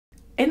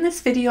In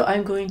this video,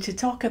 I'm going to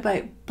talk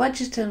about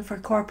budgeting for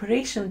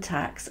corporation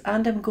tax,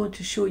 and I'm going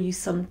to show you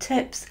some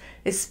tips,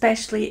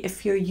 especially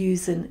if you're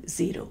using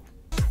Xero.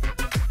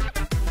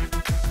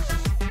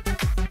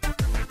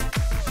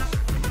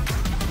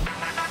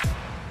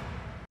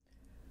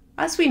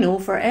 As we know,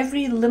 for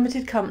every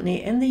limited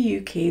company in the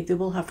UK, they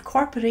will have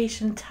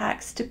corporation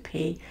tax to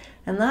pay,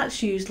 and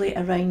that's usually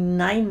around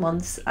 9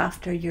 months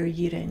after your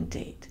year-end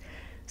date.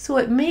 So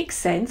it makes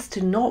sense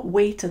to not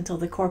wait until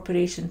the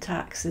corporation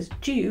tax is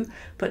due,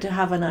 but to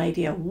have an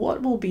idea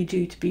what will be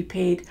due to be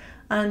paid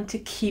and to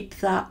keep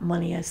that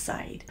money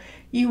aside.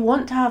 You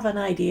want to have an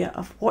idea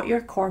of what your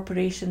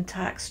corporation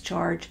tax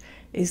charge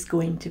is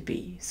going to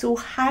be. So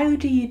how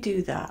do you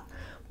do that?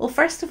 Well,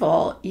 first of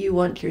all, you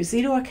want your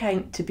Xero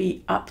account to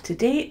be up to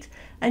date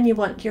and you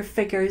want your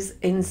figures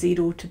in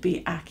Xero to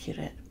be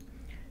accurate.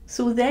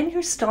 So then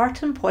your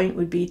starting point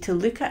would be to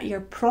look at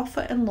your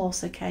profit and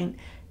loss account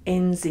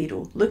in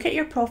Xero. Look at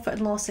your profit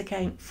and loss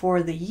account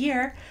for the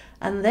year,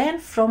 and then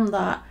from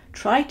that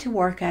try to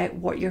work out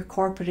what your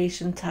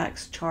corporation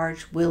tax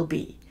charge will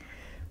be.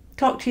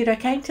 Talk to your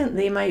accountant,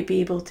 they might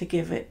be able to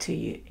give it to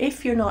you.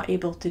 If you're not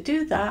able to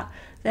do that,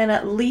 then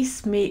at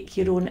least make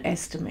your own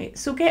estimate.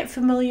 So get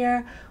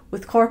familiar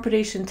with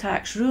corporation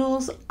tax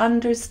rules,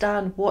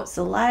 understand what's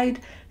allowed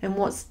and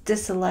what's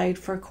disallowed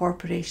for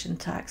corporation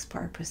tax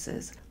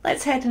purposes.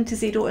 Let's head into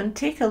Xero and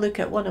take a look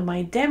at one of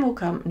my demo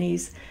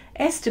companies,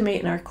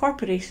 estimating our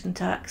corporation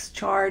tax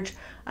charge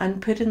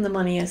and putting the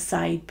money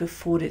aside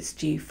before it's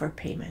due for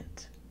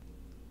payment.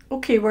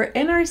 Okay, we're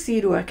in our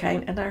Xero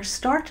account and our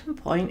starting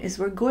point is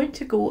we're going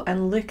to go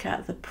and look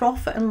at the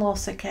profit and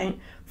loss account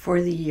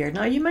for the year.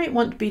 Now you might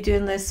want to be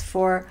doing this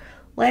for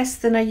less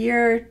than a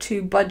year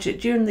to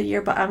budget during the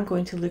year, but I'm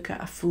going to look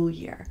at a full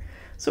year.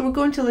 So we're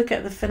going to look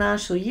at the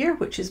financial year,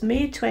 which is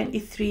May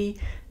 23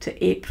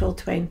 to April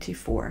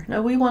 24.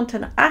 Now we want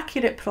an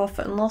accurate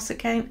profit and loss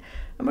account,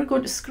 and we're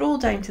going to scroll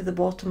down to the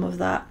bottom of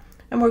that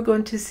and we're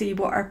going to see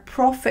what our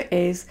profit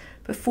is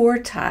before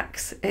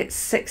tax. It's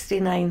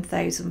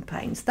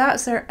 £69,000.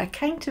 That's our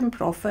accounting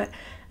profit,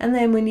 and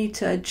then we need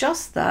to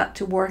adjust that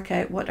to work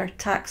out what our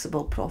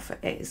taxable profit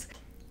is.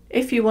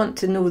 If you want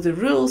to know the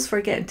rules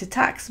for getting to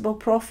taxable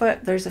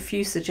profit, there's a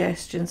few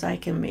suggestions I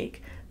can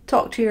make.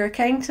 Talk to your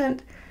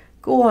accountant,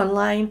 go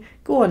online,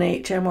 go on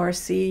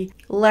HMRC,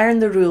 learn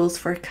the rules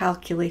for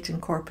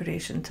calculating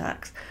corporation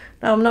tax.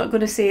 Now I'm not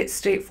going to say it's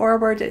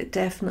straightforward, it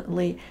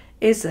definitely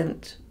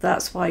isn't.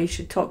 That's why you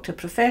should talk to a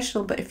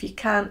professional, but if you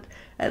can't,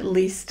 at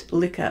least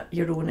look at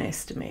your own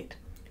estimate.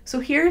 So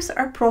here's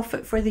our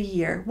profit for the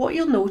year. What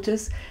you'll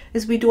notice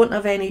is we don't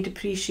have any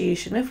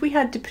depreciation. If we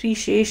had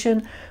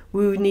depreciation,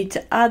 we would need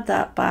to add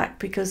that back,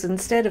 because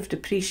instead of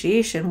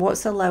depreciation,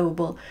 what's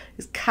allowable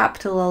is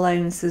capital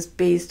allowances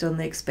based on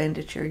the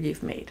expenditure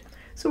you've made.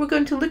 So we're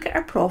going to look at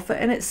our profit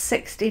and it's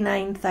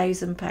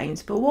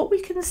 £69,000. But what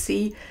we can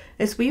see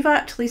is we've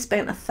actually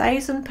spent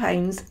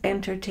 £1,000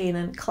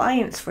 entertaining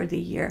clients for the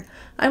year,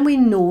 and we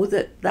know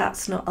that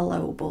that's not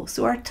allowable.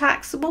 So our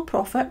taxable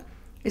profit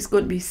is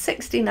going to be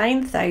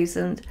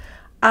 69,000,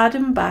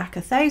 adding back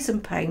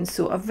 £1,000,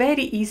 so a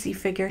very easy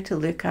figure to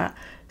look at,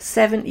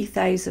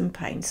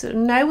 £70,000. So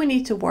now we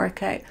need to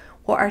work out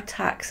what our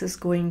tax is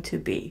going to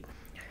be.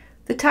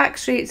 The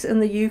tax rates in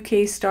the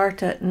UK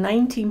start at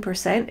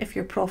 19% if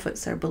your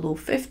profits are below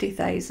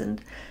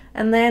 50,000,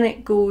 and then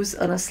it goes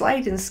on a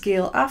sliding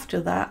scale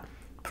after that.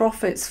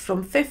 Profits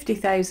from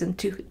 50,000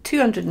 to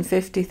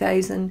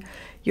 250,000,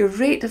 your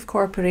rate of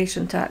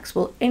corporation tax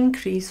will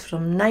increase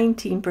from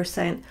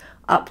 19%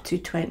 up to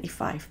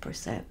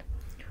 25%.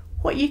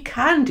 What you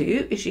can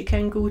do is you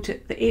can go to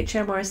the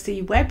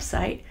HMRC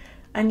website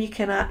and you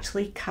can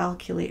actually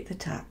calculate the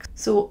tax.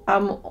 So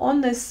I'm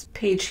on this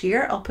page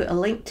here, I'll put a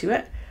link to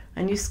it,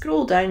 and you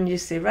scroll down and you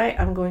say, right,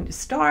 I'm going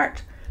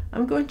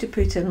to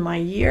put in my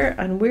year,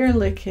 and we're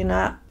looking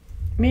at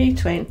May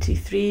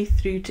 23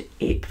 through to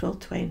April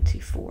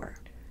 24.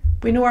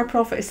 We know our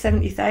profit is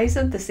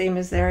 70,000, the same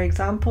as their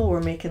example.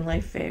 We're making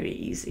life very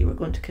easy. We're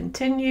going to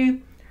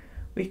continue.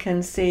 We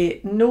can say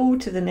no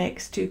to the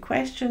next two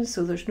questions,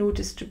 so there's no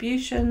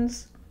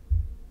distributions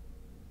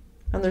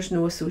and there's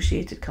no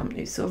associated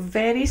companies. So a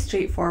very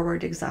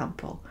straightforward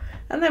example.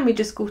 And then we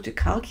just go to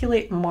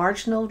calculate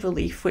marginal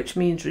relief, which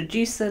means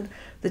reducing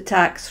the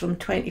tax from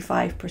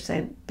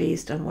 25%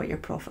 based on what your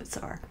profits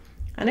are.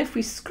 And if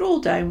we scroll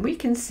down, we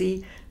can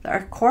see that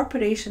our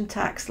corporation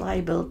tax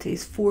liability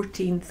is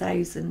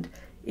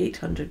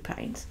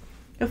 £14,800.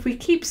 If we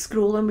keep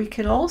scrolling, we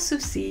can also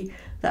see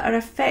that our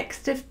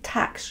effective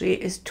tax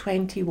rate is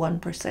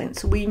 21%.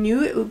 So we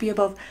knew it would be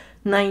above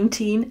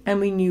 19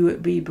 and we knew it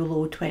would be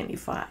below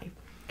 25.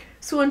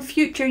 So in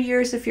future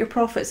years, if your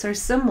profits are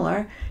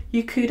similar,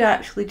 you could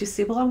actually just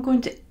say, well, I'm going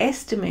to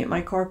estimate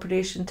my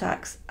corporation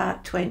tax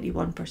at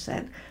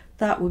 21%.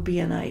 That would be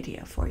an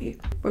idea for you.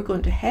 We're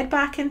going to head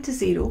back into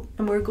Xero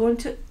and we're going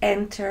to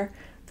enter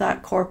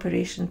that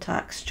corporation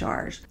tax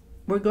charge.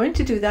 We're going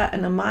to do that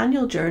in a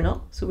manual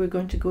journal. So we're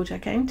going to go to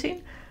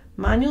accounting,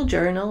 manual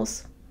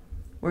journals.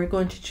 We're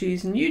going to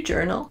choose new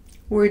journal.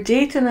 We're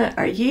dating it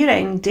our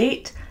year-end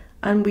date,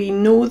 and we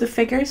know the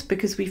figures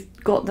because we've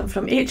got them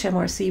from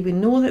HMRC. We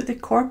know that the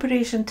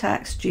corporation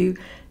tax due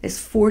is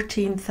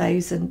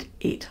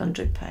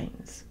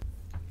 £14,800.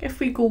 If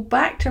we go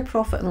back to our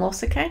profit and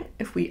loss account,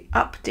 if we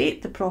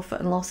update the profit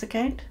and loss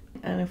account,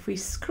 and if we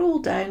scroll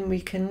down,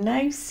 we can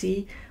now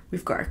see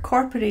we've got our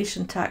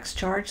corporation tax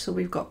charge. So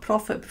we've got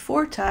profit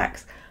before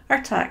tax,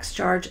 our tax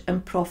charge,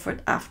 and profit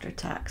after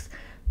tax.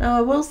 Now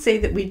I will say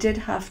that we did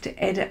have to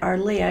edit our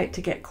layout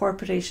to get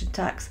corporation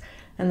tax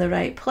in the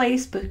right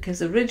place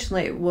because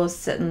originally it was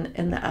sitting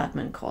in the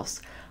admin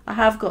costs. I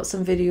have got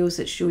some videos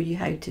that show you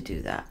how to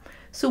do that.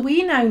 So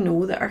we now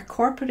know that our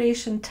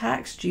corporation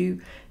tax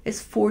due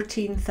is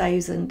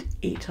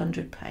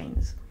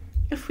 £14,800.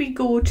 If we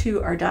go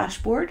to our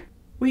dashboard,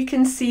 we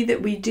can see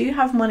that we do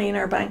have money in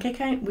our bank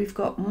account. We've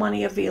got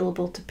money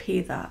available to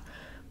pay that.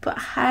 But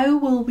how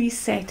will we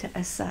set it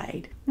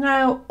aside?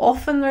 Now,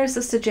 often there's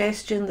a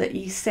suggestion that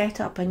you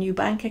set up a new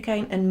bank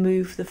account and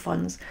move the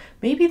funds.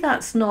 Maybe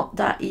that's not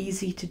that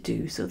easy to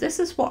do. So this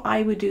is what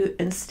I would do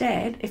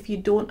instead if you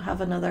don't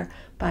have another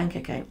bank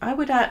account. I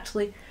would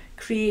actually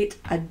create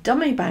a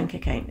dummy bank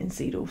account in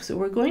Xero. So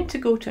we're going to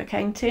go to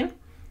accounting.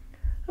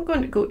 I'm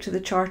going to go to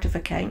the chart of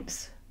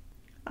accounts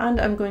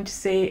and I'm going to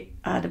say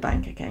add a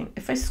bank account.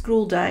 If I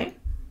scroll down,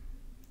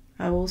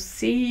 I will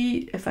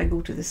see if I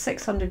go to the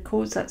 600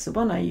 codes, that's the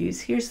one I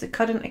use. Here's the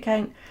current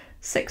account.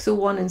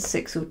 601 and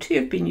 602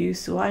 have been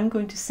used, so I'm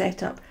going to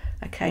set up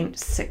account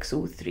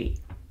 603.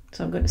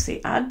 So I'm going to say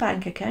add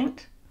bank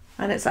account,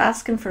 and it's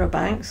asking for a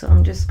bank, so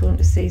I'm just going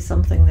to say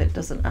something that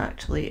doesn't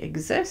actually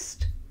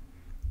exist,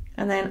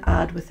 and then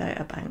add without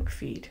a bank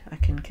feed. I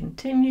can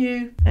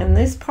continue, and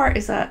this part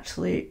is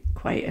actually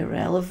quite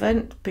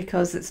irrelevant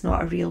because it's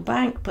not a real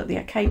bank, but the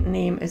account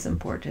name is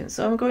important.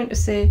 So I'm going to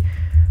say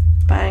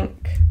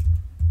bank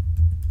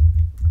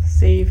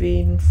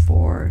saving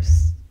for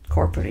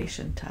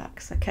corporation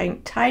tax.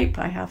 Account type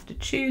I have to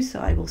choose, so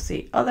I will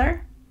say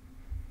other.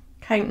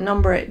 Account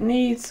number it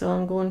needs, so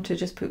I'm going to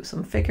just put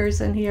some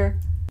figures in here.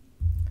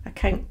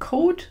 Account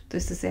code,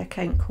 this is the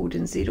account code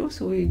in Xero,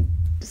 so we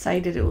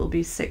decided it will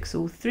be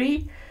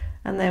 603,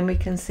 and then we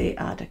can say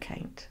add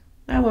account.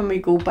 Now when we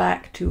go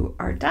back to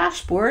our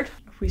dashboard,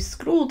 if we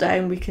scroll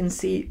down, we can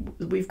see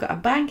we've got a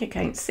bank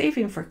account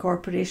saving for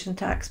corporation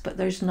tax, but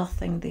there's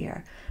nothing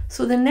there.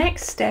 So the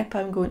next step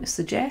I'm going to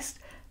suggest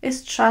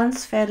is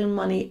transferring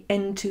money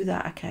into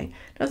that account.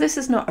 Now this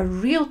is not a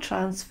real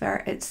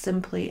transfer, it's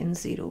simply in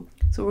Xero.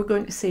 So we're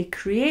going to say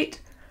create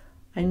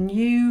a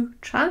new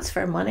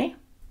transfer money.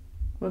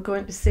 We're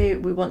going to say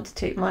we want to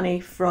take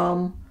money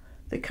from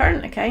the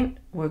current account.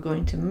 We're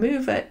going to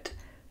move it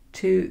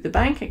to the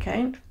bank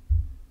account.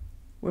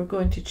 We're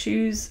going to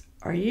choose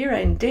our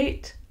year-end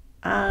date,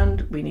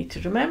 and we need to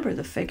remember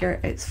the figure,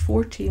 it's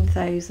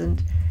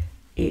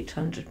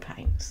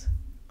 £14,800.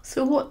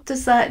 So what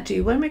does that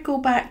do? When we go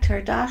back to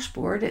our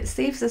dashboard, it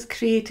saves us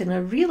creating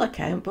a real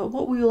account, but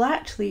what we will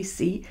actually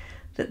see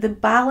that the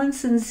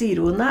balance in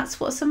Xero, and that's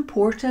what's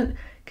important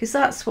because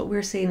that's what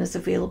we're saying is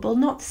available,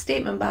 not the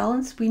statement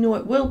balance. We know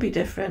it will be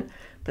different,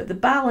 but the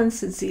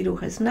balance in Xero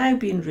has now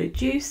been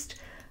reduced,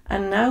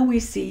 and now we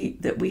see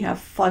that we have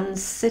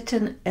funds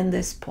sitting in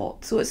this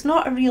pot. So it's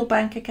not a real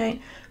bank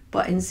account,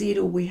 but in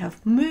Xero we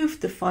have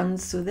moved the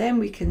funds, so then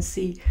we can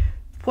see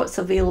what's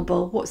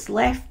available, what's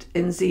left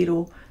in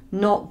Xero,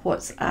 not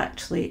what's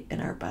actually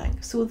in our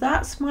bank. So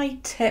that's my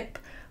tip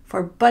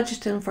for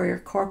budgeting for your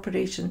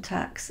corporation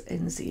tax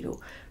in Xero.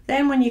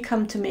 Then when you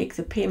come to make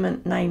the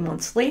payment 9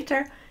 months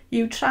later,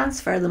 you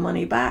transfer the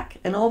money back,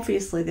 and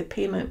obviously the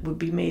payment would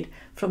be made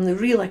from the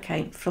real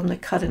account, from the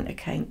current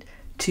account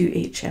to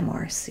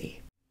HMRC.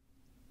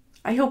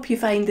 I hope you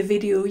find the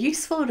video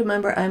useful.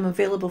 Remember, I'm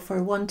available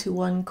for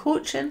one-to-one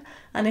coaching,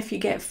 and if you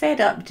get fed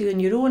up doing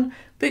your own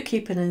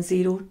bookkeeping in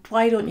Xero,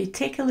 why don't you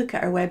take a look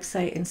at our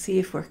website and see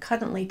if we're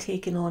currently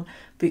taking on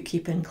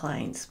bookkeeping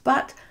clients.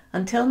 But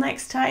until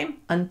next time,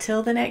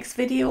 until the next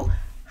video,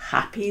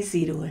 happy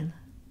Xeroing.